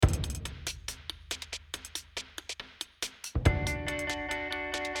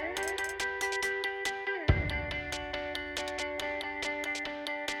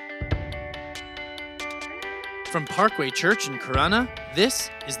From Parkway Church in Corunna, this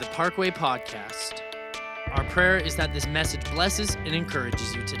is the Parkway Podcast. Our prayer is that this message blesses and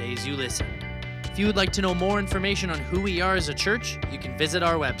encourages you today as you listen. If you would like to know more information on who we are as a church, you can visit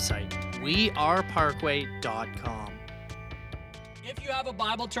our website, weareparkway.com. If you have a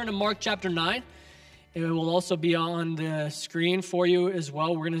Bible, turn to Mark chapter 9. It will also be on the screen for you as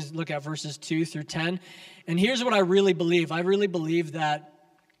well. We're going to look at verses 2 through 10. And here's what I really believe. I really believe that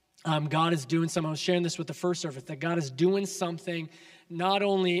God is doing something. I was sharing this with the first service, that God is doing something not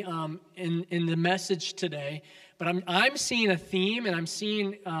only in the message today, but I'm seeing a theme and I'm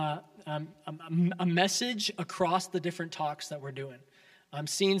seeing a message across the different talks that we're doing. I'm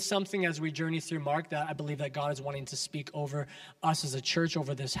seeing something as we journey through Mark that I believe that God is wanting to speak over us as a church,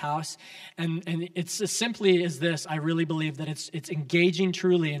 over this house. And it's as simply as this. I really believe that it's engaging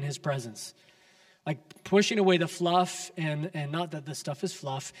truly in His presence. Like pushing away the fluff, and not that the stuff is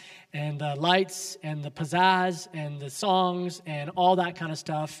fluff, and the lights, and the pizzazz, and the songs, and all that kind of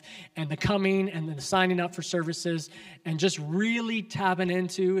stuff, and the coming, and the signing up for services, and just really tapping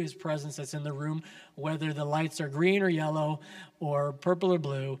into His presence that's in the room, whether the lights are green or yellow, or purple or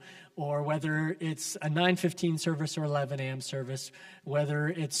blue, or whether it's a 9:15 service or 11 a.m. service, whether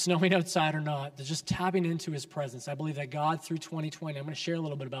it's snowing outside or not. They're just tapping into His presence. I believe that God, through 2020, I'm going to share a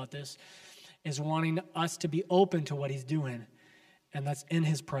little bit about this, is wanting us to be open to what He's doing, and that's in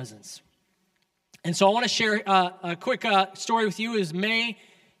His presence. And so I want to share a quick story with you. It was May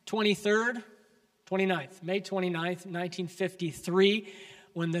 29th, 1953,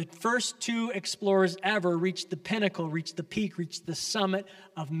 when the first two explorers ever reached the pinnacle, reached the peak, reached the summit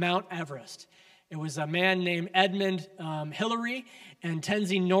of Mount Everest. It was a man named Edmund Hillary and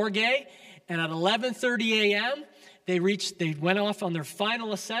Tenzing Norgay, and at 11:30 a.m., they went off on their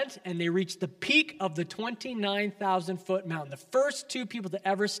final ascent, and they reached the peak of the 29,000-foot mountain, the first two people to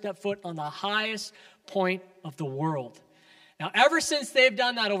ever step foot on the highest point of the world. Now, ever since they've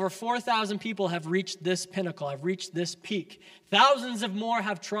done that, over 4,000 people have reached this pinnacle, have reached this peak. Thousands of more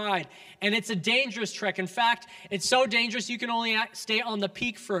have tried, and it's a dangerous trek. In fact, it's so dangerous you can only stay on the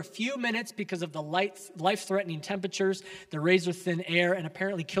peak for a few minutes because of the life-threatening temperatures, the razor-thin air, and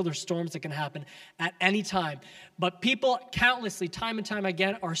apparently killer storms that can happen at any time. But people countlessly, time and time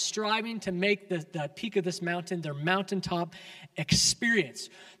again, are striving to make the peak of this mountain their mountaintop experience.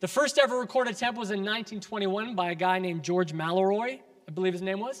 The first ever recorded attempt was in 1921 by a guy named George Mallory, I believe his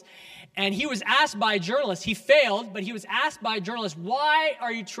name was. And he was asked by a journalist, he failed, but he was asked by a journalist, "Why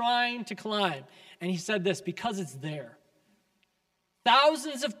are you trying to climb?" And he said this: "Because it's there."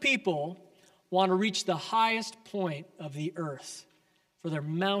 Thousands of people want to reach the highest point of the earth for their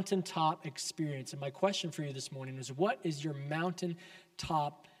mountaintop experience. And my question for you this morning is, what is your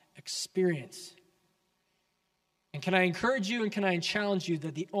mountaintop experience? And can I encourage you and can I challenge you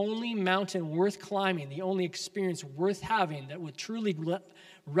that the only mountain worth climbing, the only experience worth having that would truly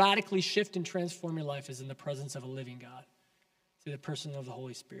radically shift and transform your life is in the presence of a living God, through the person of the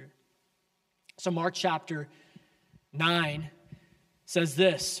Holy Spirit. So Mark chapter 9 says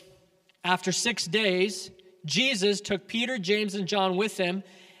this: after 6 days, Jesus took Peter, James, and John with him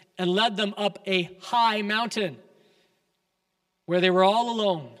and led them up a high mountain where they were all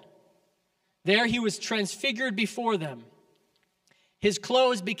alone. There he was transfigured before them. His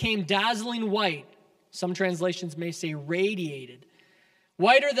clothes became dazzling white. Some translations may say radiated.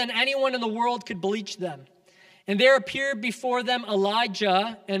 Whiter than anyone in the world could bleach them. And there appeared before them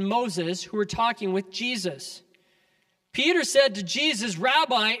Elijah and Moses, who were talking with Jesus. Peter said to Jesus,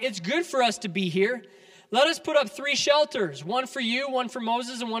 "Rabbi, it's good for us to be here. Let us put up 3 shelters, one for you, one for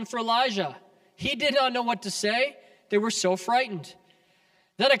Moses, and one for Elijah." He did not know what to say. They were so frightened.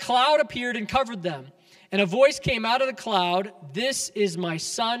 Then a cloud appeared and covered them, and a voice came out of the cloud, "This is my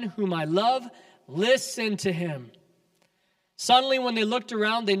son whom I love. Listen to him." Suddenly, when they looked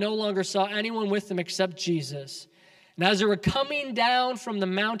around, they no longer saw anyone with them except Jesus. And as they were coming down from the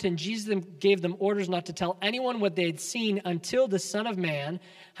mountain, Jesus gave them orders not to tell anyone what they had seen until the Son of Man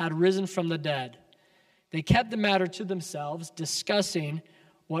had risen from the dead. They kept the matter to themselves, discussing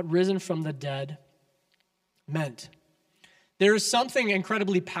what risen from the dead meant. There is something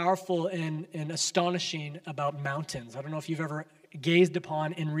incredibly powerful and astonishing about mountains. I don't know if you've ever gazed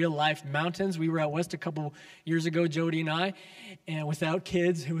upon in real life mountains. We were out west a couple years ago, Jody and I, and without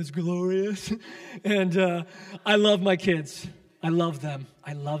kids, it was glorious. And I love my kids. I love them.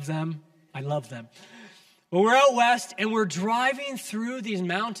 I love them. I love them. But we're out west, and we're driving through these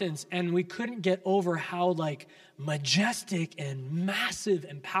mountains, and we couldn't get over how, majestic and massive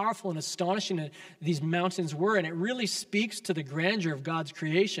and powerful and astonishing these mountains were. And it really speaks to the grandeur of God's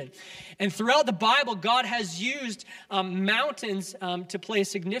creation. And throughout the Bible, God has used mountains to play a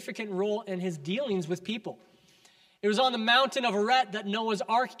significant role in his dealings with people. It was on the mountain of Ararat that Noah's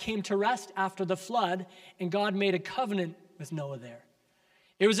ark came to rest after the flood, and God made a covenant with Noah there.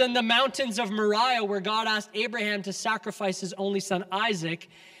 It was in the mountains of Moriah where God asked Abraham to sacrifice his only son Isaac,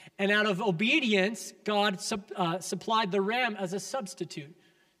 and out of obedience, God supplied the ram as a substitute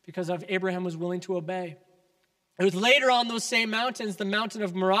because of Abraham was willing to obey. It was later on those same mountains, the mountain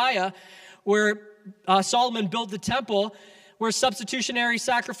of Moriah, where Solomon built the temple, where substitutionary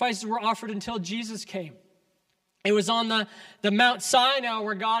sacrifices were offered until Jesus came. It was on the Mount Sinai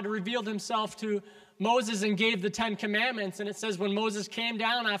where God revealed himself to Moses and gave the 10 Commandments. And it says when Moses came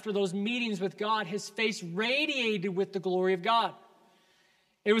down after those meetings with God, his face radiated with the glory of God.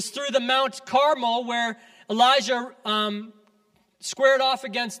 It was through the Mount Carmel where Elijah squared off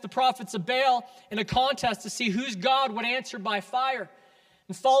against the prophets of Baal in a contest to see whose God would answer by fire.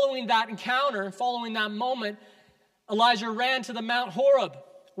 And following that encounter and following that moment, Elijah ran to the Mount Horeb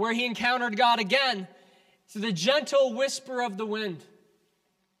where he encountered God again through the gentle whisper of the wind.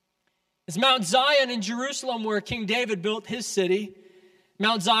 It's Mount Zion in Jerusalem where King David built his city.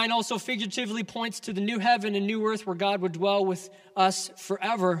 Mount Zion also figuratively points to the new heaven and new earth where God would dwell with us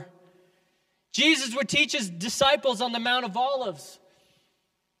forever. Jesus would teach his disciples on the Mount of Olives,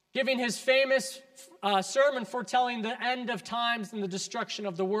 giving his famous sermon foretelling the end of times and the destruction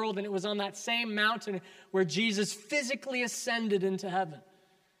of the world. And it was on that same mountain where Jesus physically ascended into heaven.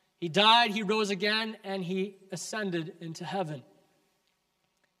 He died, he rose again, and he ascended into heaven.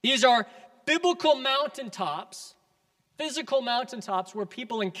 These are biblical mountaintops, physical mountaintops where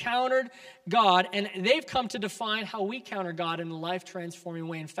people encountered God, and they've come to define how we encounter God in a life-transforming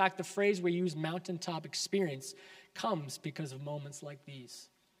way. In fact, the phrase we use, mountaintop experience, comes because of moments like these.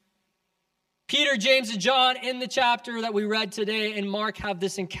 Peter, James, and John in the chapter that we read today and Mark have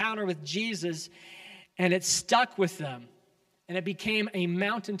this encounter with Jesus, and it stuck with them, and it became a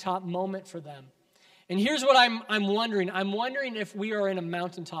mountaintop moment for them. And here's what I'm wondering. I'm wondering if we are in a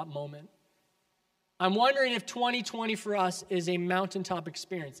mountaintop moment. I'm wondering if 2020 for us is a mountaintop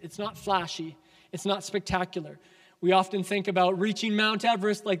experience. It's not flashy. It's not spectacular. We often think about reaching Mount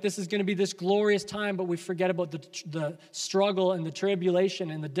Everest like this is going to be this glorious time, but we forget about the struggle and the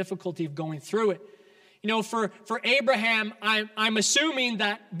tribulation and the difficulty of going through it. You know, for Abraham, I'm assuming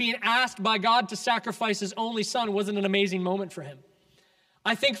that being asked by God to sacrifice his only son wasn't an amazing moment for him.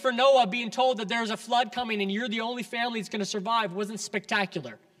 I think for Noah, being told that there's a flood coming and you're the only family that's going to survive wasn't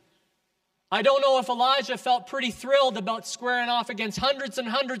spectacular. I don't know if Elijah felt pretty thrilled about squaring off against hundreds and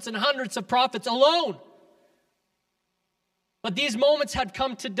hundreds and hundreds of prophets alone. But these moments had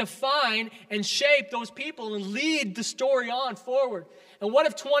come to define and shape those people and lead the story on forward. And what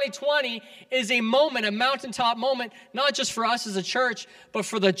if 2020 is a moment, a mountaintop moment, not just for us as a church, but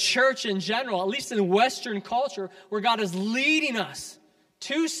for the church in general, at least in Western culture, where God is leading us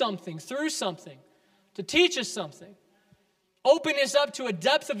to something, through something, to teach us something. Open us up to a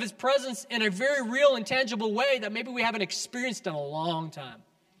depth of his presence in a very real and tangible way that maybe we haven't experienced in a long time.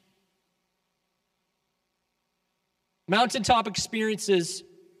 Mountaintop experiences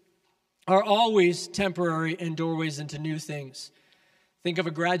are always temporary and doorways into new things. Think of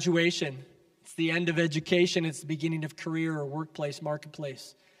a graduation. It's the end of education. It's the beginning of career or workplace,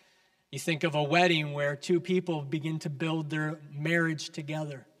 marketplace. You think of a wedding where two people begin to build their marriage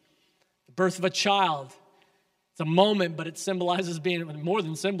together. The birth of a child. It's a moment, but it symbolizes being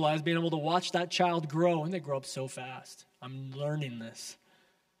able to watch that child grow, and they grow up so fast. I'm learning this.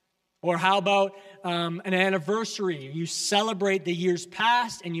 Or how about an anniversary? You celebrate the years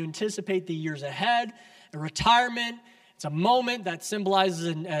past and you anticipate the years ahead. A retirement, it's a moment that symbolizes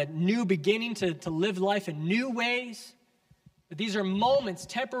a new beginning to live life in new ways. But these are moments,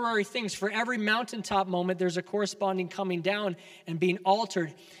 temporary things. For every mountaintop moment, there's a corresponding coming down and being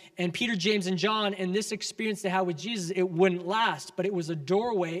altered. And Peter, James, and John, in this experience they had with Jesus, it wouldn't last, but it was a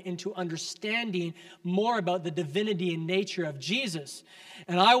doorway into understanding more about the divinity and nature of Jesus.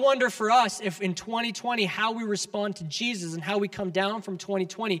 And I wonder for us if in 2020, how we respond to Jesus and how we come down from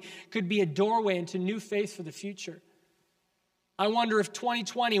 2020 could be a doorway into new faith for the future. I wonder if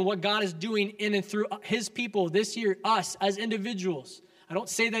 2020, what God is doing in and through his people this year, us as individuals, I don't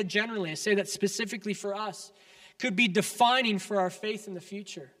say that generally, I say that specifically for us, could be defining for our faith in the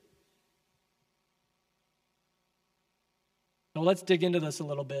future. Now let's dig into this a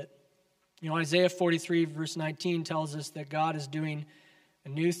little bit. You know, Isaiah 43 verse 19 tells us that God is doing a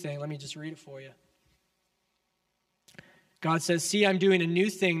new thing. Let me just read it for you. God says, "See, I'm doing a new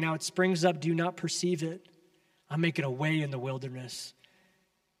thing. Now it springs up. Do not perceive it. I'm making a way in the wilderness,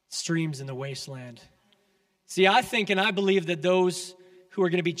 streams in the wasteland." See, I think and I believe that those who are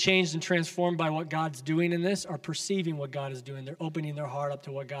going to be changed and transformed by what God's doing in this are perceiving what God is doing. They're opening their heart up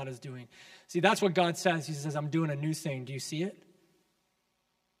to what God is doing. See, that's what God says. He says, I'm doing a new thing. Do you see it?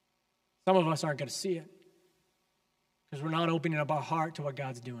 Some of us aren't going to see it because we're not opening up our heart to what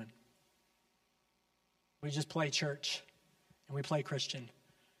God's doing. We just play church and we play Christian.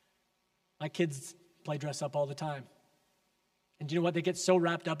 My kids play dress up all the time. And do you know what? They get so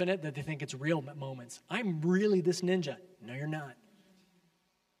wrapped up in it that they think it's real moments. I'm really this ninja. No, you're not.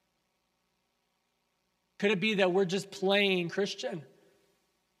 Could it be that we're just playing Christian?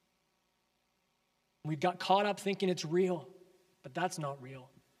 We got caught up thinking it's real, but that's not real.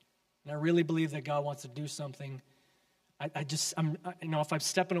 And I really believe that God wants to do something. If I'm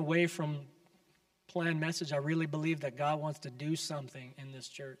stepping away from planned message, I really believe that God wants to do something in this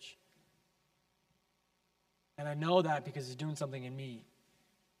church. And I know that because he's doing something in me.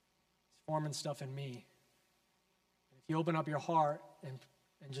 He's forming stuff in me. If you open up your heart and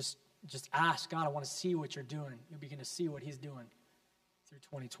just ask God, I want to see what you're doing, you'll begin to see what he's doing through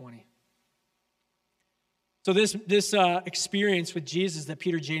 2020. So this experience with Jesus that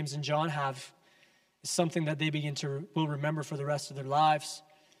Peter, James, and John have is something that they will remember for the rest of their lives.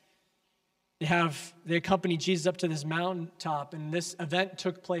 They accompanied Jesus up to this mountaintop, and this event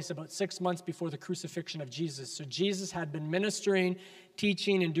took place about 6 months before the crucifixion of Jesus. So Jesus had been ministering,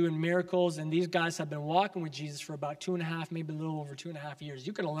 teaching, and doing miracles, and these guys had been walking with Jesus for about 2.5, maybe a little over 2.5 years.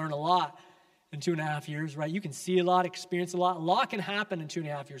 You can learn a lot in 2.5 years, right? You can see a lot, experience a lot. A lot can happen in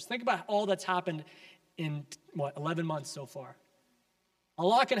 2.5 years. Think about all that's happened in, 11 months so far. A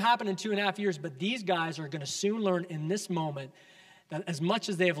lot can happen in 2.5 years, but these guys are going to soon learn in this moment that as much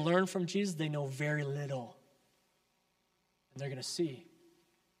as they have learned from Jesus, they know very little. And they're going to see.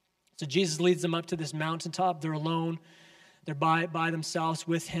 So Jesus leads them up to this mountaintop. They're alone. They're by themselves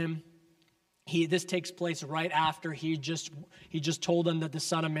with him. This takes place right after he just told them that the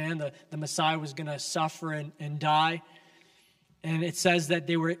Son of Man, the Messiah, was going to suffer and die. And it says that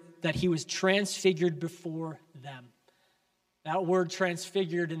he was transfigured before them. That word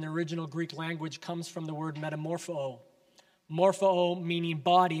transfigured in the original Greek language comes from the word metamorpho. Morpho meaning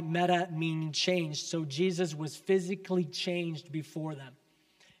body, meta meaning changed. So Jesus was physically changed before them.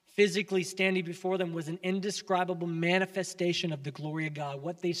 Physically standing before them was an indescribable manifestation of the glory of God.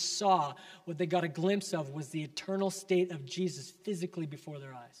 What they saw, what they got a glimpse of, was the eternal state of Jesus physically before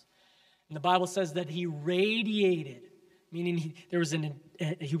their eyes. And the Bible says that he radiated, meaning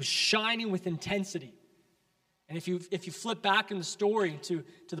he was shining with intensity. And if you flip back in the story to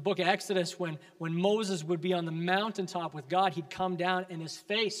the book of Exodus, when Moses would be on the mountaintop with God, he'd come down and his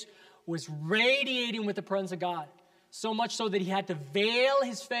face was radiating with the presence of God. So much so that he had to veil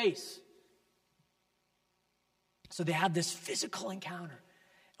his face. So they had this physical encounter.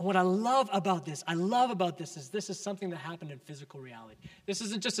 And what I love about this is this is something that happened in physical reality. This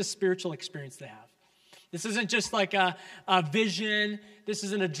isn't just a spiritual experience they have. This isn't just like a vision. This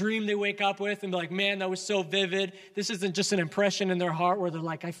isn't a dream they wake up with and be like, man, that was so vivid. This isn't just an impression in their heart where they're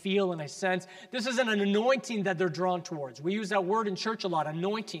like, I feel and I sense. This isn't an anointing that they're drawn towards. We use that word in church a lot,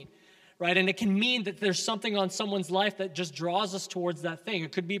 anointing, right? And it can mean that there's something on someone's life that just draws us towards that thing.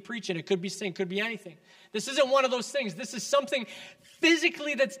 It could be preaching. It could be singing. It could be anything. This isn't one of those things. This is something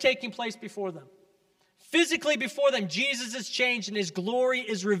physically that's taking place before them. Physically before them, Jesus is changed and his glory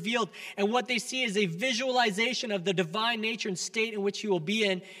is revealed. And what they see is a visualization of the divine nature and state in which he will be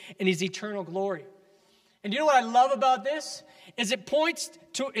in his eternal glory. And you know what I love about this? Is it points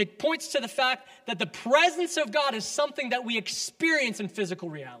to the fact that the presence of God is something that we experience in physical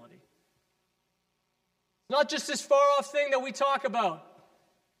reality. It's not just this far off thing that we talk about.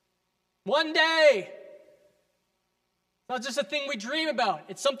 One day. Not just a thing we dream about.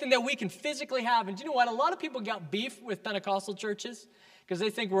 It's something that we can physically have. And do you know what? A lot of people got beef with Pentecostal churches because they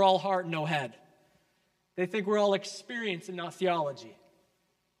think we're all heart, no head. They think we're all experience and not theology.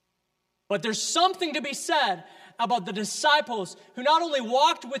 But there's something to be said about the disciples who not only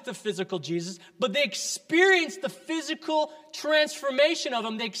walked with the physical Jesus, but they experienced the physical transformation of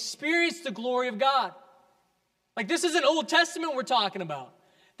him. They experienced the glory of God. Like, this isn't Old Testament we're talking about.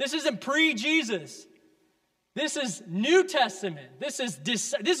 This isn't pre-Jesus. This is New Testament. This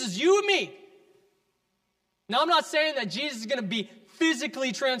is you and me. Now, I'm not saying that Jesus is going to be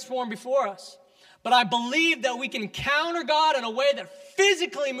physically transformed before us, but I believe that we can encounter God in a way that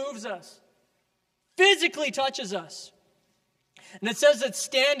physically moves us, physically touches us. And it says that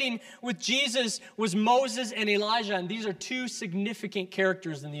standing with Jesus was Moses and Elijah, and these are two significant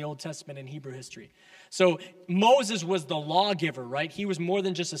characters in the Old Testament and Hebrew history. So Moses was the lawgiver, right? He was more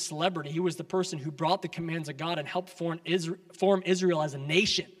than just a celebrity. He was the person who brought the commands of God and helped form Israel as a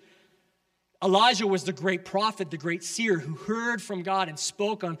nation. Elijah was the great prophet, the great seer who heard from God and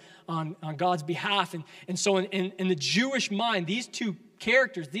spoke on God's behalf. And so in the Jewish mind, these two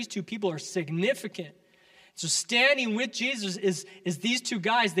characters, these two people are significant. So standing with Jesus is these two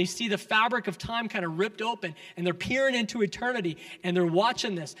guys. They see the fabric of time kind of ripped open, and they're peering into eternity, and they're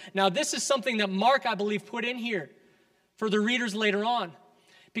watching this. Now, this is something that Mark, I believe, put in here for the readers later on.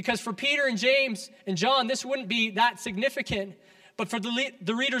 Because for Peter and James and John, this wouldn't be that significant. But for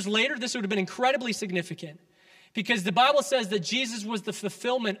the readers later, this would have been incredibly significant. Because the Bible says that Jesus was the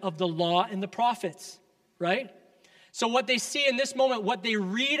fulfillment of the law and the prophets, right? So what they see in this moment, what they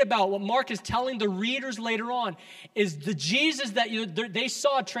read about, what Mark is telling the readers later on, is the Jesus that they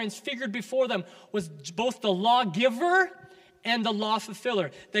saw transfigured before them was both the lawgiver and the law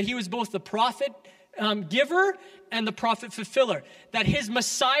fulfiller. That he was both the prophet giver and the prophet fulfiller. That his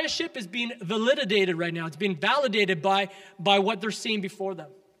messiahship is being validated right now. It's being validated by what they're seeing before them.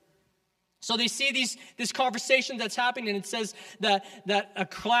 So they see this conversation that's happening, and it says that a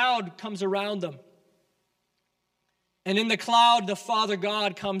cloud comes around them. And in the cloud, the Father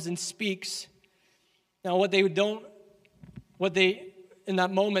God comes and speaks. Now, in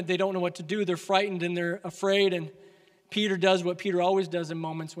that moment, they don't know what to do. They're frightened and they're afraid. And Peter does what Peter always does in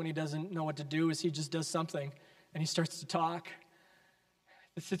moments when he doesn't know what to do, is he just does something. And he starts to talk.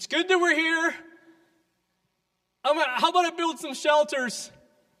 It's good that we're here. How about I build some shelters?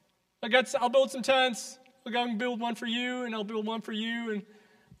 I'll build some tents. I'm going to build one for you, and I'll build one for you, and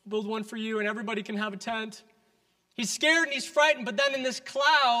I'll build one for you, and everybody can have a tent. He's scared and he's frightened, but then in this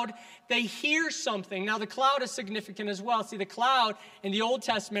cloud, they hear something. Now, the cloud is significant as well. See, the cloud in the Old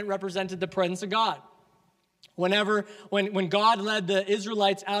Testament represented the presence of God. When God led the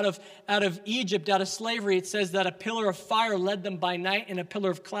Israelites out of Egypt, out of slavery, it says that a pillar of fire led them by night and a pillar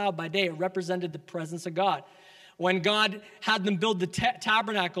of cloud by day. It represented the presence of God. When God had them build the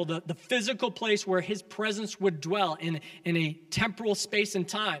tabernacle, the physical place where his presence would dwell in a temporal space and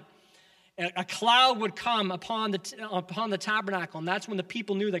time, a cloud would come upon the tabernacle, and that's when the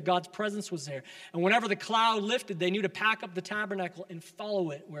people knew that God's presence was there. And whenever the cloud lifted, they knew to pack up the tabernacle and follow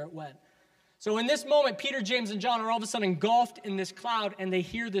it where it went. So in this moment, Peter, James, and John are all of a sudden engulfed in this cloud, and they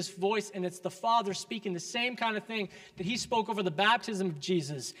hear this voice, and it's the Father speaking the same kind of thing that he spoke over the baptism of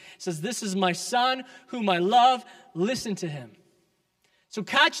Jesus. It says, "This is my Son, whom I love. Listen to him." So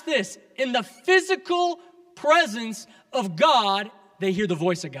catch this. In the physical presence of God, they hear the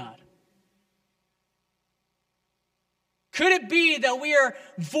voice of God. Could it be that we are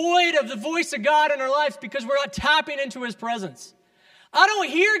void of the voice of God in our lives because we're not tapping into his presence? I don't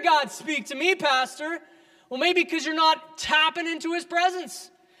hear God speak to me, Pastor. Well, maybe because you're not tapping into his presence.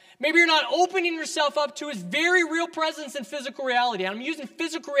 Maybe you're not opening yourself up to his very real presence in physical reality. I'm using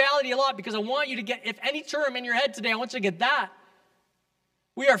physical reality a lot because I want you to get, if any term in your head today, I want you to get that.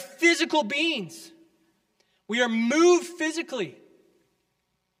 We are physical beings. We are moved physically.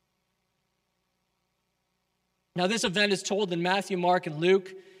 Now, this event is told in Matthew, Mark, and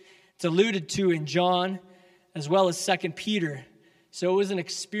Luke. It's alluded to in John, as well as 2 Peter. So it was an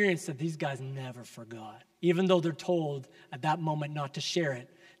experience that these guys never forgot. Even though they're told at that moment not to share it,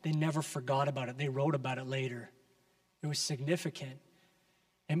 they never forgot about it. They wrote about it later. It was significant.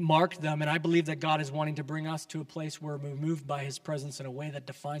 It marked them, and I believe that God is wanting to bring us to a place where we're moved by his presence in a way that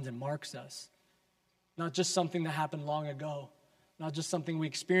defines and marks us. Not just something that happened long ago, not just something we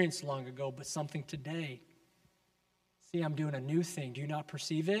experienced long ago, but something today. See, I'm doing a new thing. Do you not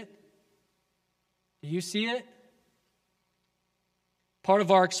perceive it? Do you see it? Part of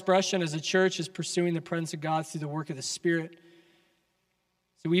our expression as a church is pursuing the presence of God through the work of the Spirit.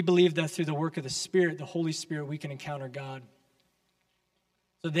 So we believe that through the work of the Spirit, the Holy Spirit, we can encounter God.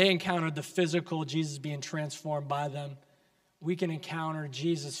 So they encountered the physical, Jesus being transformed by them. We can encounter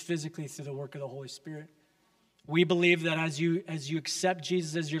Jesus physically through the work of the Holy Spirit. We believe that as you accept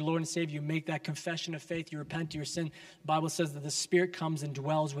Jesus as your Lord and Savior, you make that confession of faith, you repent of your sin. The Bible says that the Spirit comes and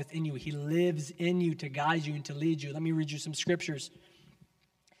dwells within you. He lives in you to guide you and to lead you. Let me read you some scriptures.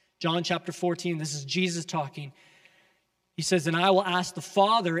 John chapter 14, this is Jesus talking. He says, "And I will ask the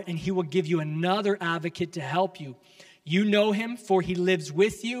Father, and he will give you another advocate to help you. You know him, for he lives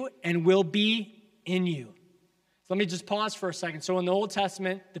with you and will be in you." Let me just pause for a second. So in the Old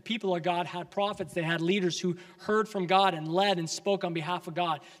Testament, the people of God had prophets. They had leaders who heard from God and led and spoke on behalf of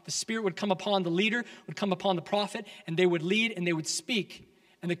God. The Spirit would come upon the leader, would come upon the prophet, and they would lead and they would speak,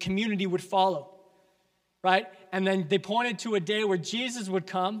 and the community would follow, right? And then they pointed to a day where Jesus would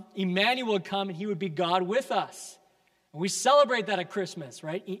come, Emmanuel would come, and he would be God with us. And we celebrate that at Christmas,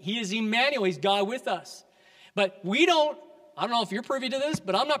 right? He is Emmanuel. He's God with us. But I don't know if you're privy to this,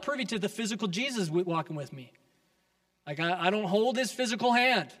 but I'm not privy to the physical Jesus walking with me. Like, I don't hold his physical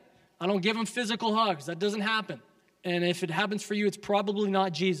hand. I don't give them physical hugs. That doesn't happen. And if it happens for you, it's probably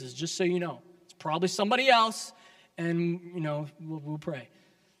not Jesus, just so you know. It's probably somebody else, and, we'll pray.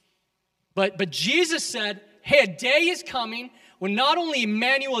 But Jesus said, hey, a day is coming when not only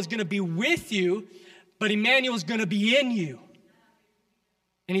Emmanuel is going to be with you, but Emmanuel is going to be in you.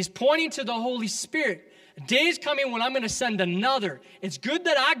 And he's pointing to the Holy Spirit. A day is coming when I'm going to send another. It's good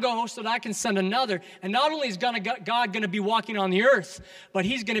that I go so that I can send another. And not only is God going to be walking on the earth, but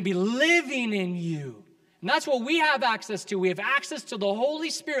he's going to be living in you. And that's what we have access to. We have access to the Holy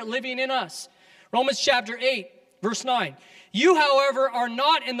Spirit living in us. Romans chapter 8, verse 9. You, however, are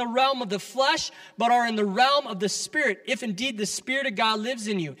not in the realm of the flesh, but are in the realm of the Spirit, if indeed the Spirit of God lives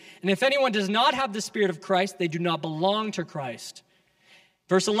in you. And if anyone does not have the Spirit of Christ, they do not belong to Christ.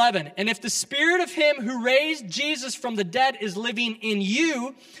 Verse 11, and if the Spirit of him who raised Jesus from the dead is living in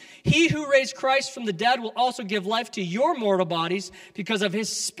you, he who raised Christ from the dead will also give life to your mortal bodies because of his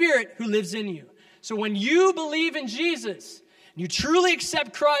Spirit who lives in you. So when you believe in Jesus, and you truly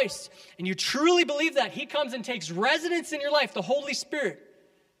accept Christ, and you truly believe that he comes and takes residence in your life, the Holy Spirit.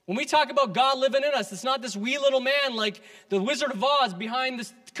 When we talk about God living in us, it's not this wee little man like the Wizard of Oz behind the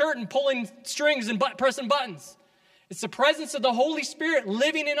curtain pulling strings and pressing buttons. It's the presence of the Holy Spirit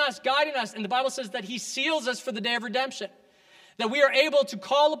living in us, guiding us. And the Bible says that he seals us for the day of redemption. That we are able to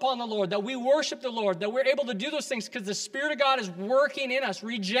call upon the Lord, that we worship the Lord, that we're able to do those things because the Spirit of God is working in us,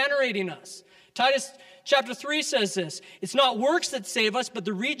 regenerating us. Titus chapter 3 says this, it's not works that save us, but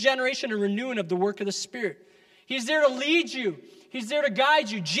the regeneration and renewing of the work of the Spirit. He's there to lead you. He's there to guide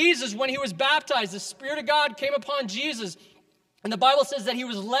you. Jesus, when he was baptized, the Spirit of God came upon Jesus. And the Bible says that he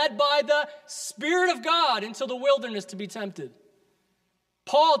was led by the Spirit of God into the wilderness to be tempted.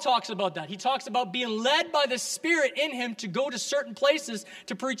 Paul talks about that. He talks about being led by the Spirit in him to go to certain places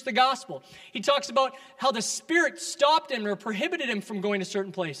to preach the gospel. He talks about how the Spirit stopped him or prohibited him from going to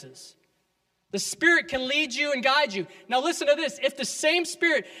certain places. The Spirit can lead you and guide you. Now listen to this. If the same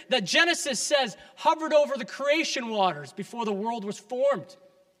Spirit that Genesis says hovered over the creation waters before the world was formed,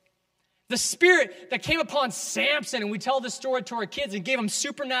 the Spirit that came upon Samson, and we tell this story to our kids, and gave him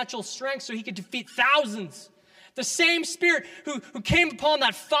supernatural strength so he could defeat thousands. The same Spirit who came upon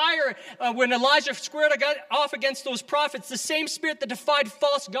that fire when Elijah squared off against those prophets. The same Spirit that defied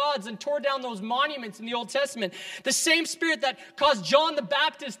false gods and tore down those monuments in the Old Testament. The same Spirit that caused John the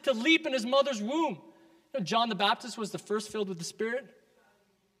Baptist to leap in his mother's womb. You know, John the Baptist was the first filled with the Spirit.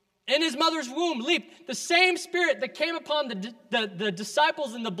 In his mother's womb leaped the same Spirit that came upon the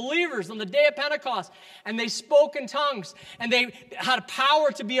disciples and the believers on the day of Pentecost. And they spoke in tongues. And they had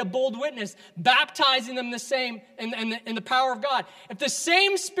power to be a bold witness, baptizing them the same in the power of God. If the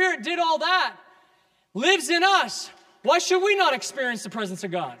same Spirit did all that, lives in us, why should we not experience the presence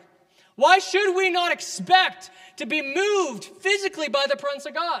of God? Why should we not expect to be moved physically by the presence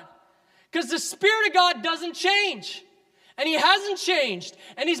of God? Because the Spirit of God doesn't change. And he hasn't changed.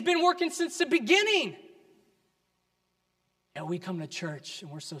 And he's been working since the beginning. And we come to church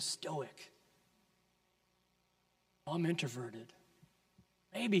and we're so stoic. I'm introverted.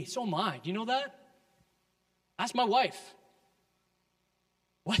 Maybe, so am I. Do you know that? Ask my wife.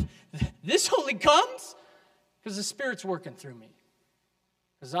 What? This only comes because the Spirit's working through me.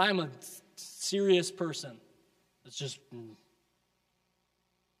 Because I'm a serious person. It's just...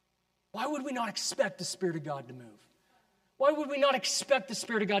 Why would we not expect the Spirit of God to move? Why would we not expect the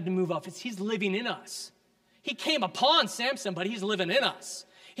Spirit of God to move off? He's living in us. He came upon Samson, but he's living in us.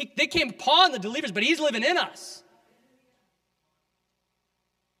 They came upon the believers, but he's living in us.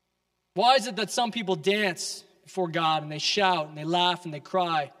 Why is it that some people dance before God and they shout and they laugh and they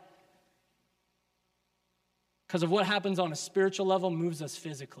cry? Because of what happens on a spiritual level moves us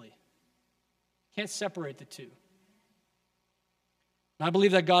physically. Can't separate the two. And I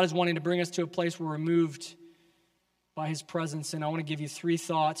believe that God is wanting to bring us to a place where we're moved by his presence. And I want to give you 3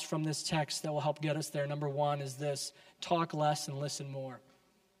 thoughts from this text that will help get us there. Number 1 is this: talk less and listen more.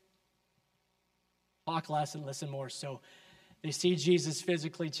 Talk less and listen more. So they see Jesus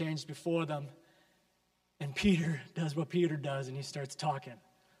physically changed before them. And Peter does what Peter does, and he starts talking.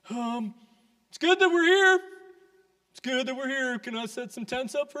 It's good that we're here. It's good that we're here. Can I set some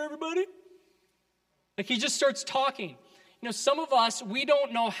tents up for everybody? Like, he just starts talking. You know, some of us, we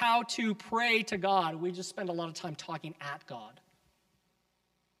don't know how to pray to God. We just spend a lot of time talking at God.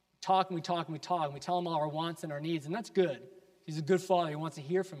 We talk, and we tell him all our wants and our needs, and that's good. He's a good father. He wants to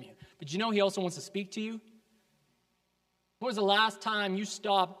hear from you. But you know he also wants to speak to you? When was the last time you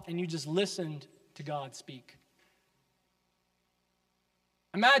stopped and you just listened to God speak?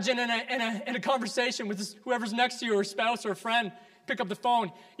 Imagine in a conversation with whoever's next to you, or a spouse or a friend, pick up the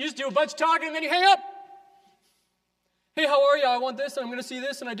phone. You just do a bunch of talking and then you hang up. Hey, how are you? I want this, and I'm going to see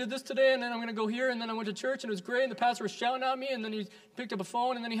this, and I did this today, and then I'm going to go here, and then I went to church, and it was great, and the pastor was shouting at me, and then he picked up a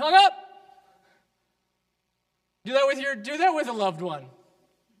phone, and then he hung up. Do that with a loved one.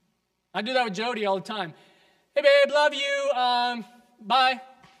 I do that with Jody all the time. Hey, babe, love you. Bye.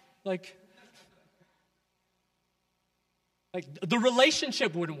 Like the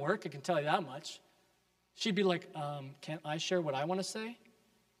relationship wouldn't work, I can tell you that much. She'd be like, can't I share what I want to say?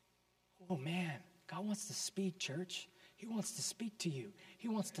 Oh, man, God wants to speak, church. He wants to speak to you. He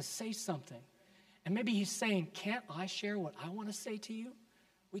wants to say something. And maybe he's saying, can't I share what I want to say to you?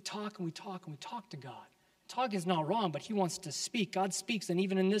 We talk and we talk and we talk to God. Talk is not wrong, but he wants to speak. God speaks, and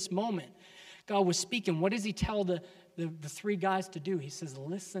even in this moment, God was speaking. What does he tell the three guys to do? He says,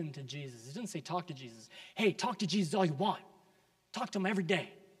 listen to Jesus. He doesn't say talk to Jesus. Hey, talk to Jesus all you want. Talk to him every day.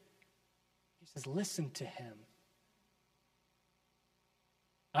 He says, listen to him.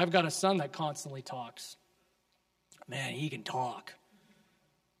 I've got a son that constantly talks. Man, he can talk.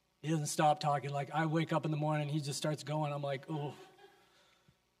 He doesn't stop talking. Like, I wake up in the morning, he just starts going. I'm like, oh.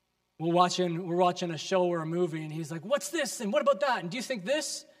 We're watching a show or a movie, and he's like, what's this? And what about that? And do you think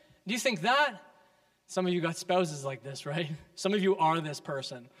this? Do you think that? Some of you got spouses like this, right? Some of you are this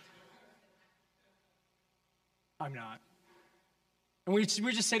person. I'm not. And we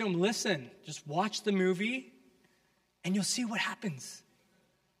just say to him, listen, just watch the movie, and you'll see what happens.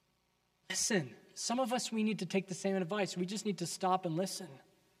 Listen. Some of us, we need to take the same advice. We just need to stop and listen.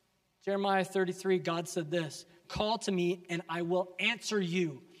 Jeremiah 33, God said this, call to me and I will answer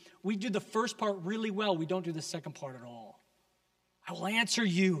you. We do the first part really well. We don't do the second part at all. I will answer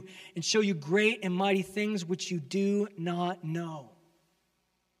you and show you great and mighty things which you do not know.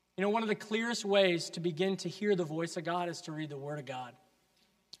 You know, one of the clearest ways to begin to hear the voice of God is to read the Word of God.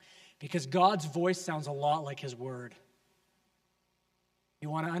 Because God's voice sounds a lot like his Word. You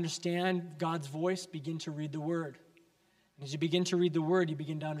want to understand God's voice, begin to read the Word. And as you begin to read the Word, you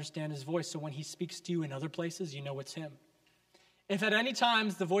begin to understand his voice. So when he speaks to you in other places, you know it's him. If at any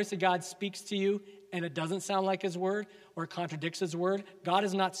times the voice of God speaks to you and it doesn't sound like his Word or it contradicts his Word, God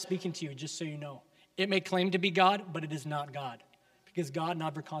is not speaking to you, just so you know. It may claim to be God, but it is not God. Because God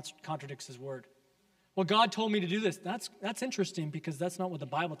never contradicts his Word. Well, God told me to do this. That's interesting because that's not what the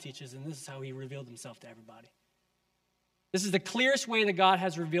Bible teaches, and this is how he revealed himself to everybody. This is the clearest way that God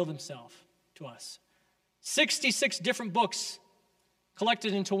has revealed himself to us. 66 different books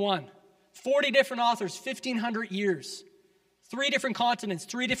collected into one. 40 different authors, 1,500 years. 3 different continents,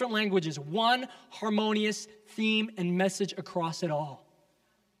 3 different languages. One harmonious theme and message across it all.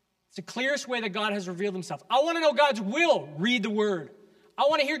 It's the clearest way that God has revealed himself. I want to know God's will. Read the Word. I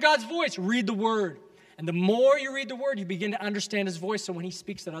want to hear God's voice. Read the Word. And the more you read the Word, you begin to understand his voice. So when he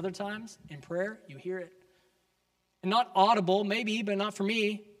speaks at other times in prayer, you hear it. And not audible, maybe, but not for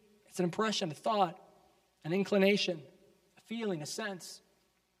me. It's an impression, a thought, an inclination, a feeling, a sense.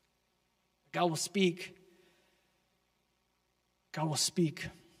 God will speak. God will speak.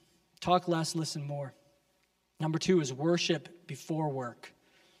 Talk less, listen more. Number 2 is worship before work.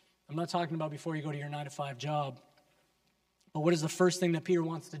 I'm not talking about before you go to your 9-to-5 job. But what is the first thing that Peter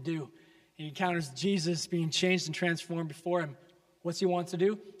wants to do? He encounters Jesus being changed and transformed before him. What's he want to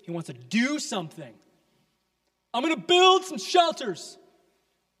do? He wants to do something. I'm going to build some shelters.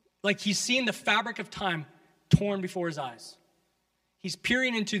 Like he's seeing the fabric of time torn before his eyes. He's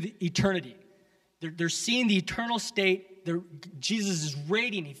peering into the eternity. They're seeing the eternal state. Jesus is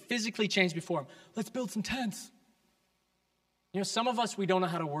radiant. He physically changed before him. Let's build some tents. You know, some of us, we don't know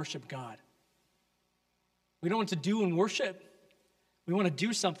how to worship God. We don't know what to do in worship. We want to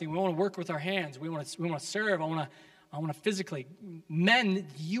do something. We want to work with our hands. We want to serve. I want to physically. Men,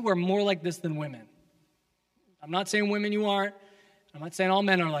 you are more like this than women. I'm not saying women you aren't. I'm not saying all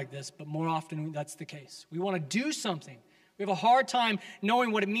men are like this, but more often that's the case. We want to do something. We have a hard time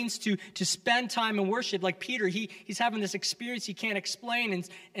knowing what it means to spend time in worship. Like Peter, he's having this experience he can't explain,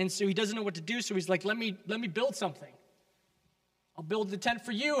 and so he doesn't know what to do. So he's like, let me build something. I'll build the tent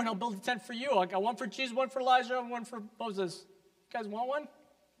for you, and I'll build the tent for you. I got one for Jesus, one for Elijah, and one for Moses. You guys want one?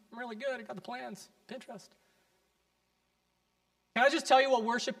 I'm really good. I got the plans. Pinterest. Can I just tell you what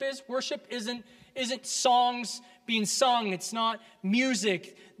worship is? Worship isn't songs being sung. It's not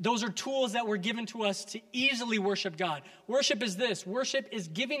music. Those are tools that were given to us to easily worship God. Worship is this. Worship is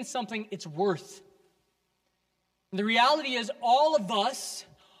giving something its worth. And the reality is all of us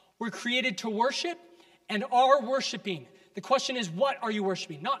were created to worship and are worshiping. The question is, what are you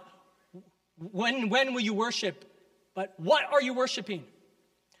worshiping? Not when will you worship, but what are you worshiping?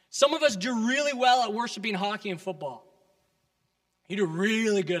 Some of us do really well at worshiping hockey and football. You do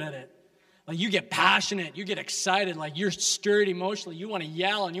really good at it. Like you get passionate, you get excited, like you're stirred emotionally. You want to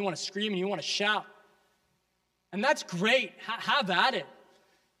yell and you want to scream and you want to shout. And that's great. Have at it.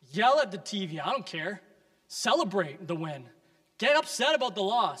 Yell at the TV. I don't care. Celebrate the win. Get upset about the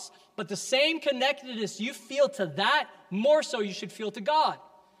loss. But the same connectedness you feel to that, more so you should feel to God.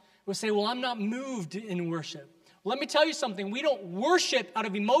 We'll say, well, I'm not moved in worship. Let me tell you something. We don't worship out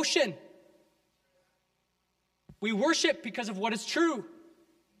of emotion. We worship because of what is true.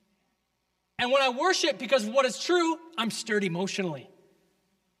 And when I worship because of what is true, I'm stirred emotionally.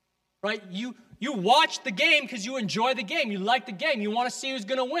 Right? You watch the game because you enjoy the game. You like the game. You want to see who's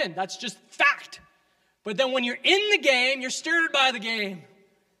going to win. That's just fact. But then when you're in the game, you're stirred by the game.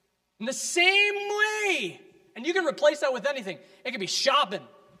 In the same way. And you can replace that with anything. It could be shopping.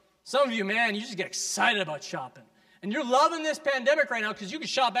 Some of you, man, you just get excited about shopping. And you're loving this pandemic right now because you can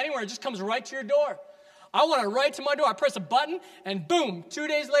shop anywhere. It just comes right to your door. I want it right to my door. I press a button, and boom, 2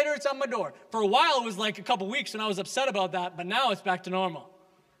 days later, it's on my door. For a while, it was like a couple weeks, and I was upset about that, but now it's back to normal.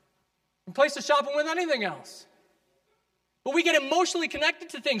 Replace the shopping with anything else. But we get emotionally connected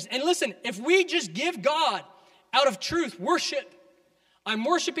to things. And listen, if we just give God out of truth, worship, I'm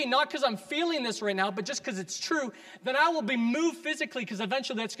worshiping not because I'm feeling this right now, but just because it's true, then I will be moved physically because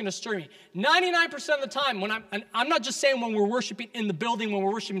eventually that's going to stir me. 99% of the time, and I'm not just saying when we're worshiping in the building, when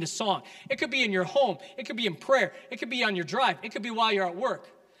we're worshiping the song. It could be in your home. It could be in prayer. It could be on your drive. It could be while you're at work.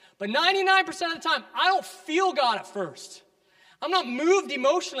 But 99% of the time, I don't feel God at first. I'm not moved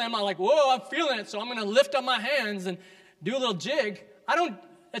emotionally. I'm not like, whoa, I'm feeling it, so I'm going to lift up my hands and do a little jig.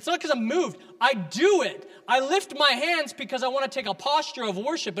 It's not because I'm moved. I do it. I lift my hands because I want to take a posture of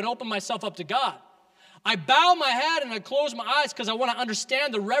worship and open myself up to God. I bow my head and I close my eyes because I want to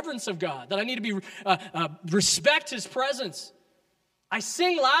understand the reverence of God, that I need to be respect His presence. I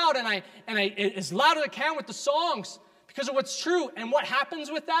sing loud and I as loud as I can with the songs because of what's true. And what happens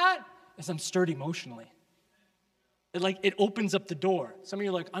with that is I'm stirred emotionally. It opens up the door. Some of you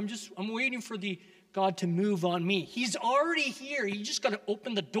are like, I'm waiting for God to move on me. He's already here. You just got to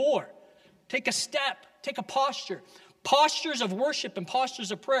open the door. Take a step. Take a posture. Postures of worship and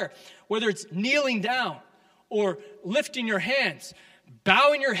postures of prayer, whether it's kneeling down or lifting your hands,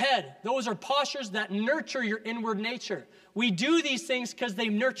 bowing your head. Those are postures that nurture your inward nature. We do these things because they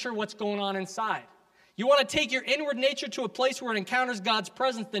nurture what's going on inside. You want to take your inward nature to a place where it encounters God's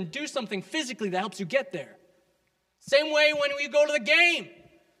presence, then do something physically that helps you get there. Same way when we go to the game.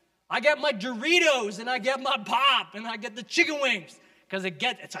 I get my Doritos and I get my pop and I get the chicken wings because I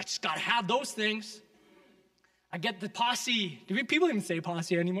just got to have those things. I get the posse. Do people even say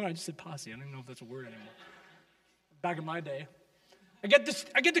posse anymore? I just said posse. I don't even know if that's a word anymore. Back in my day. I get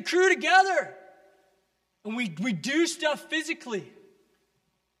the crew together and we do stuff physically.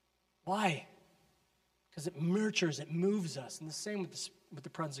 Why? Because it nurtures, it moves us. And the same with the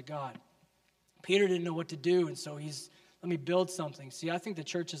presence of God. Peter didn't know what to do, and so let me build something. See, I think the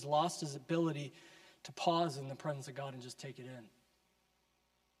church has lost its ability to pause in the presence of God and just take it in.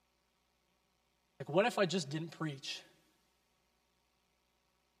 Like, what if I just didn't preach?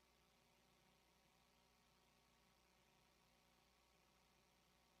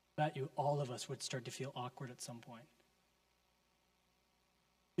 I bet you all of us would start to feel awkward at some point.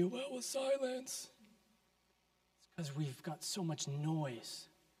 Do well with silence. It's because we've got so much noise.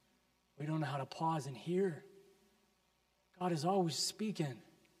 We don't know how to pause and hear. God is always speaking.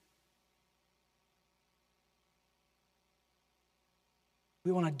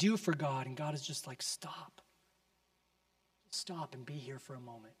 We want to do for God, and God is just like, stop. Just stop and be here for a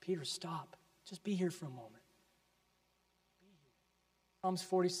moment. Peter, stop. Just be here for a moment. Be here. Psalms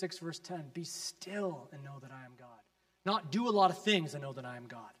 46, verse 10, be still and know that I am God. Not do a lot of things and know that I am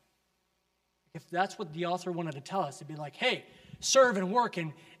God. If that's what the author wanted to tell us, it'd be like, hey, serve and work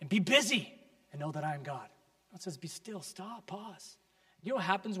and be busy and know that I am God. God says, be still, stop, pause. You know what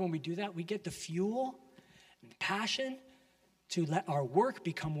happens when we do that? We get the fuel and passion to let our work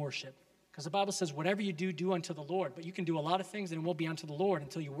become worship. Because the Bible says, whatever you do, do unto the Lord. But you can do a lot of things and it won't be unto the Lord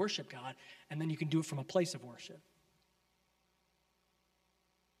until you worship God. And then you can do it from a place of worship.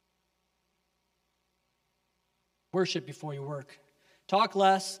 Worship before you work. Talk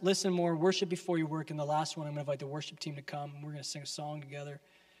less, listen more, worship before you work. And the last one, I'm going to invite the worship team to come. We're going to sing a song together.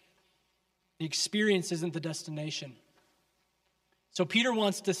 The experience isn't the destination. So Peter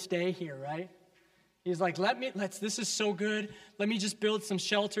wants to stay here, right? He's like, this is so good. Let me just build some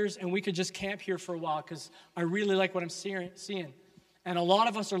shelters and we could just camp here for a while because I really like what I'm seeing. And a lot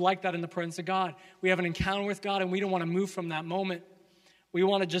of us are like that in the presence of God. We have an encounter with God and we don't want to move from that moment. We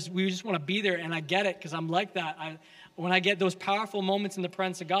just want to be there, and I get it because I'm like that. When I get those powerful moments in the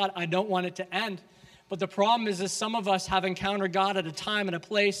presence of God, I don't want it to end. But the problem is some of us have encountered God at a time and a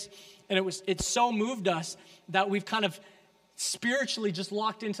place, and it so moved us that we've kind of spiritually just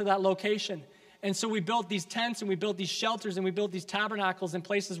locked into that location. And so we built these tents and we built these shelters and we built these tabernacles in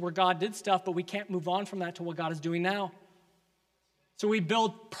places where God did stuff, but we can't move on from that to what God is doing now. So we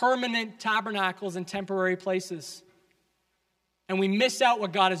build permanent tabernacles in temporary places. And we miss out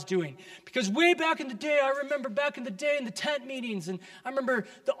what God is doing. Because way back in the day, I remember back in the day in the tent meetings, and I remember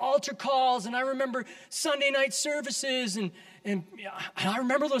the altar calls, and I remember Sunday night services, and I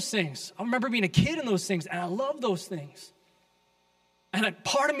remember those things. I remember being a kid in those things, and I love those things. And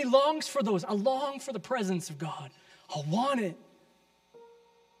part of me longs for those. I long for the presence of God. I want it.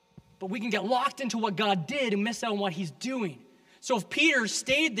 But we can get locked into what God did and miss out on what he's doing. So if Peter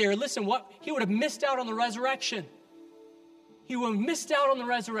stayed there, listen, he would have missed out on the resurrection. He would have missed out on the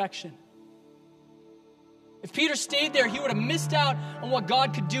resurrection. If Peter stayed there, he would have missed out on what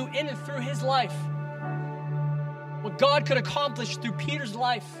God could do in and through his life. What God could accomplish through Peter's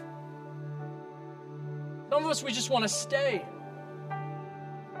life. Some of us, we just want to stay.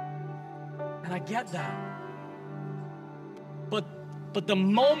 And I get that. But the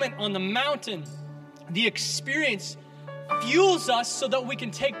moment on the mountain, the experience fuels us so that we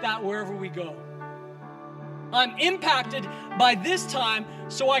can take that wherever we go. I'm impacted by this time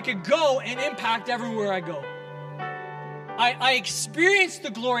so I could go and impact everywhere I go. I experience the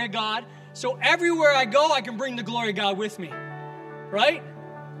glory of God so everywhere I go, I can bring the glory of God with me. Right?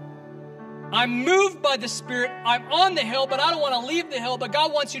 I'm moved by the Spirit. I'm on the hill, but I don't want to leave the hill. But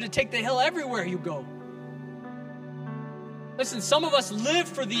God wants you to take the hill everywhere you go. Listen, some of us live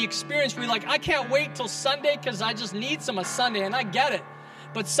for the experience. We're like, I can't wait till Sunday because I just need some of Sunday, and I get it.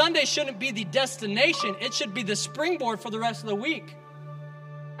 But Sunday shouldn't be the destination. It should be the springboard for the rest of the week.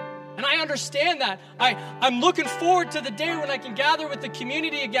 And I understand that. I'm looking forward to the day when I can gather with the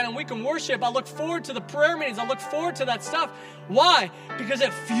community again and we can worship. I look forward to the prayer meetings. I look forward to that stuff. Why? Because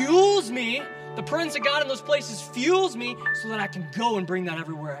it fuels me. The presence of God in those places fuels me so that I can go and bring that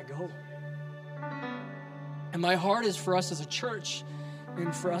everywhere I go. And my heart is for us as a church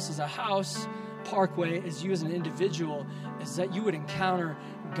and for us as a house, Parkway, as you as an individual, is that you would encounter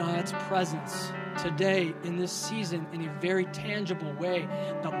God's presence today in this season in a very tangible way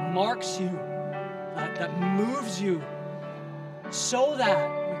that marks you, that moves you, so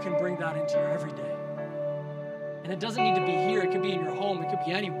that you can bring that into your everyday. And it doesn't need to be here. It could be in your home. It could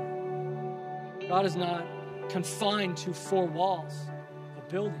be anywhere. God is not confined to four walls of a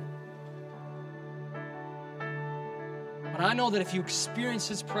building. But I know that if you experience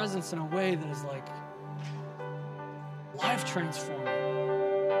his presence in a way that is like life transforming,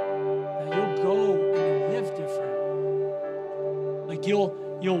 that you'll go and you'll live different. Like you'll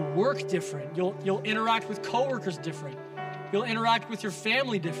work different. You'll interact with coworkers different. You'll interact with your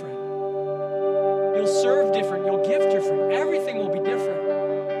family different. You'll serve different. You'll give different. Everything will be different.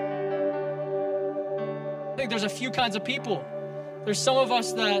 I think there's a few kinds of people. There's some of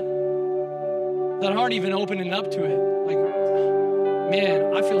us that aren't even opening up to it. Like,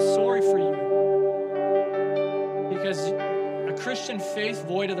 man, I feel sorry for you. Because a Christian faith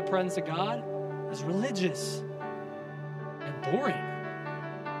void of the presence of God is religious and boring.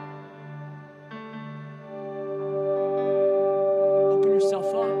 Open yourself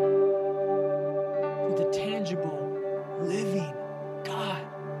up to the tangible, living God.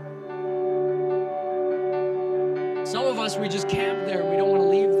 Some of us, we just camp there. We don't want to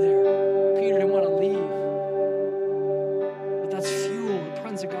leave there. Peter didn't want to leave. But that's fuel. The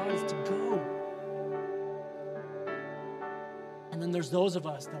presence of God is to go. And then there's those of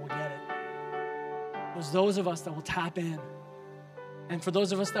us that will get it. There's those of us that will tap in. And for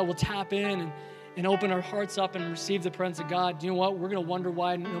those of us that will tap in and open our hearts up and receive the presence of God, you know what? We're going to wonder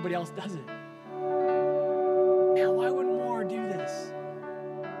why nobody else does it. Man, why wouldn't more do this?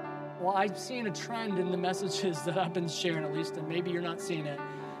 Well, I've seen a trend in the messages that I've been sharing, at least, and maybe you're not seeing it.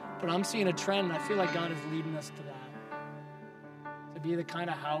 But I'm seeing a trend, and I feel like God is leading us to that. To be the kind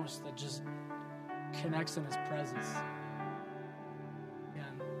of house that just connects in his presence.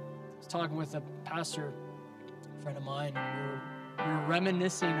 And I was talking with a pastor, a friend of mine, and we were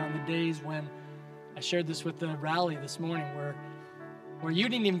reminiscing on the days when I shared this with the rally this morning, where you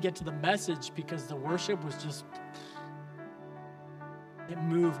didn't even get to the message because the worship was just, it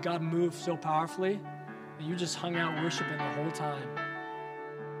moved. God moved so powerfully that you just hung out worshiping the whole time.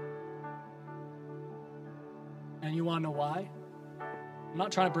 And you want to know why? I'm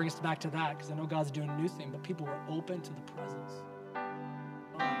not trying to bring us back to that because I know God's doing a new thing, but people were open to the presence.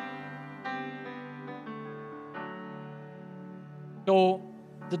 So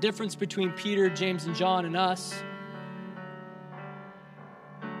the difference between Peter, James, and John and us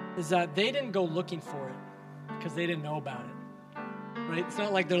is that they didn't go looking for it because they didn't know about it, right? It's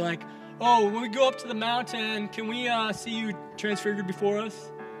not like they're like, oh, when we go up to the mountain, can we see you transfigured before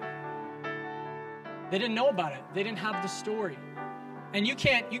us? They didn't know about it. They didn't have the story. And you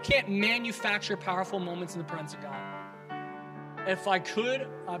can't manufacture powerful moments in the presence of God. If I could,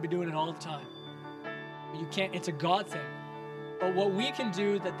 I'd be doing it all the time. But you can't. It's a God thing. But what we can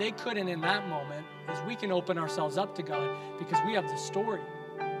do that they couldn't in that moment is we can open ourselves up to God because we have the story.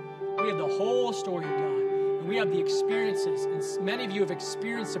 We have the whole story of God. And we have the experiences. And many of you have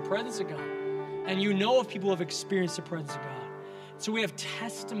experienced the presence of God. And you know of people who have experienced the presence of God. So we have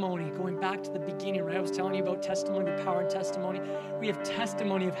testimony, going back to the beginning, right? I was telling you about testimony, the power of testimony. We have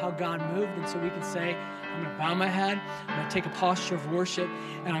testimony of how God moved. And so we can say, I'm going to bow my head, I'm going to take a posture of worship,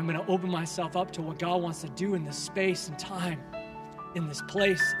 and I'm going to open myself up to what God wants to do in this space and time, in this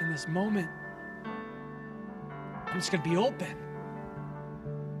place, in this moment. I'm just going to be open.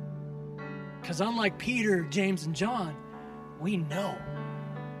 Because unlike Peter, James, and John, we know.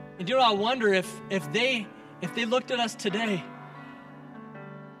 And you know, I wonder if they looked at us today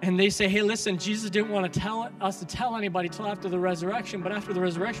and they say, hey, listen, Jesus didn't want to tell us to tell anybody till after the resurrection, but after the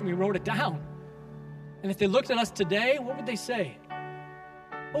resurrection, we wrote it down. And if they looked at us today, what would they say?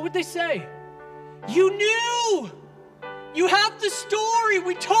 What would they say? You knew! You have the story!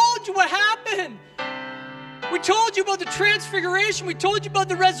 We told you what happened! We told you about the transfiguration. We told you about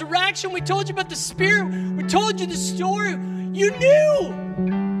the resurrection. We told you about the Spirit. We told you the story. You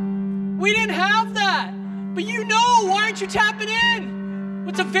knew! We didn't have that. But you know, why aren't you tapping in?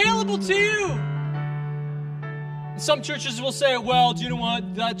 What's available to you? And some churches will say, well, do you know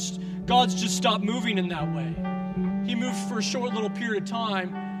what? God's just stopped moving in that way. He moved for a short little period of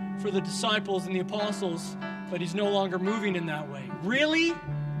time for the disciples and the apostles, but he's no longer moving in that way. Really?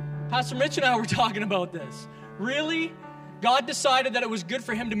 Pastor Mitch and I were talking about this. Really? God decided that it was good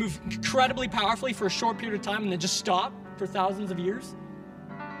for him to move incredibly powerfully for a short period of time and then just stop for thousands of years?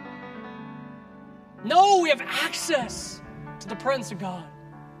 No, we have access to the presence of God.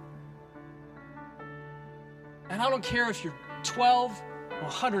 And I don't care if you're 12 or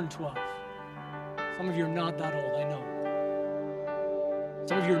 112. Some of you are not that old, I know.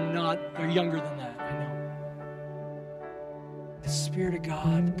 Some of you are younger than that, I know. The Spirit of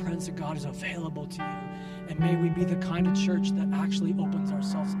God, the presence of God is available to you. And may we be the kind of church that actually opens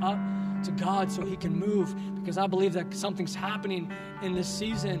ourselves up to God so he can move. Because I believe that something's happening in this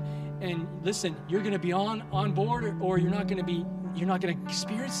season. And listen, you're going to be on board or you're not going to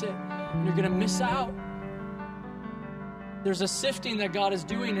experience it. And you're going to miss out. There's a sifting that God is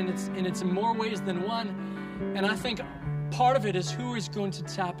doing, and it's in more ways than one. And I think part of it is who is going to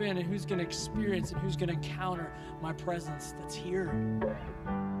tap in and who's going to experience and who's going to encounter my presence that's here.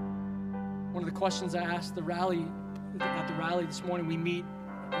 One of the questions I asked at the rally this morning, we meet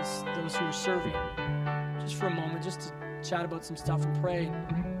those who are serving just for a moment, just to chat about some stuff and pray.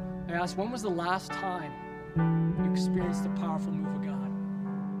 I asked, when was the last time you experienced the powerful move of God?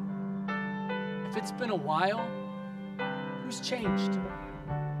 If it's been a while, who's changed?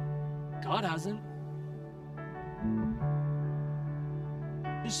 God hasn't.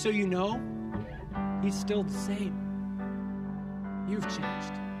 Just so you know, he's still the same. You've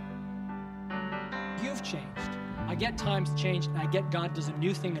changed. You've changed. I get times change, and I get God does a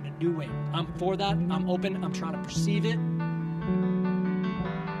new thing in a new way. I'm for that. I'm open. I'm trying to perceive it.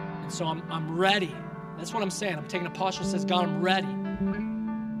 And so I'm ready. That's what I'm saying. I'm taking a posture that says, God, I'm ready.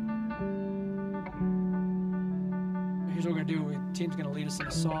 Here's what we're going to do. The team's going to lead us in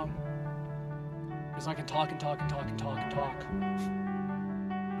a song. Because I can talk and talk and talk and talk and talk.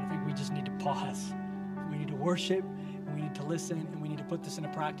 I think we just need to pause. We need to worship, and we need to listen, and we need to put this into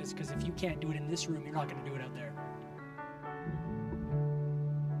practice. Because if you can't do it in this room, you're not going to do it out there.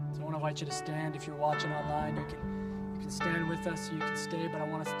 So I want to invite you to stand. If you're watching online, you can stand with us, you can stay, but I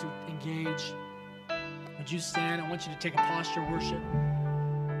want us to engage. Would you stand? I want you to take a posture of worship.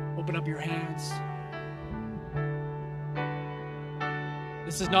 Open up your hands.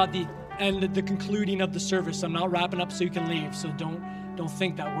 This is not the end, the concluding of the service. I'm not wrapping up so you can leave. So don't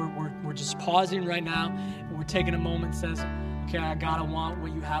think that we're just pausing right now, and we're taking a moment and says, okay, God, I want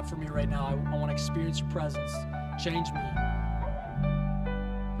what you have for me right now. I want to experience your presence. Change me.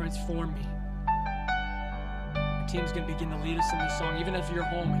 Transform me. The team's going to begin to lead us in this song. Even if you're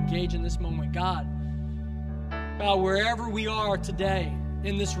home, engage in this moment. God, wherever we are today,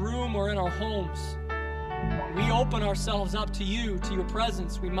 in this room or in our homes, we open ourselves up to you, to your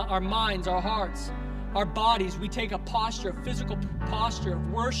presence. Our minds, our hearts, our bodies, we take a posture, a physical posture of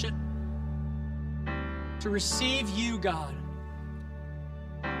worship to receive you, God.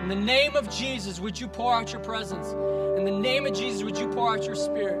 In the name of Jesus, would you pour out your presence? In the name of Jesus, would you pour out your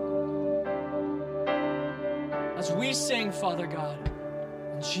Spirit? As we sing, Father God,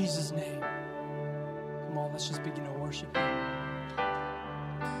 in Jesus' name. Come on, let's just begin to worship Him.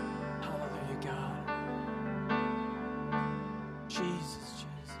 Hallelujah, God.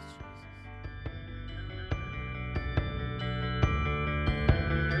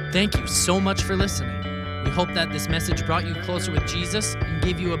 Thank you so much for listening. We hope that this message brought you closer with Jesus and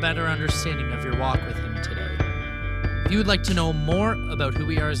gave you a better understanding of your walk with Him today. If you would like to know more about who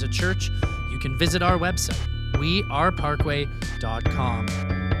we are as a church, you can visit our website, weareparkway.com.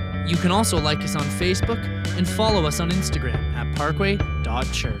 You can also like us on Facebook and follow us on Instagram at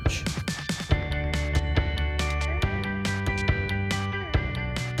parkway.church.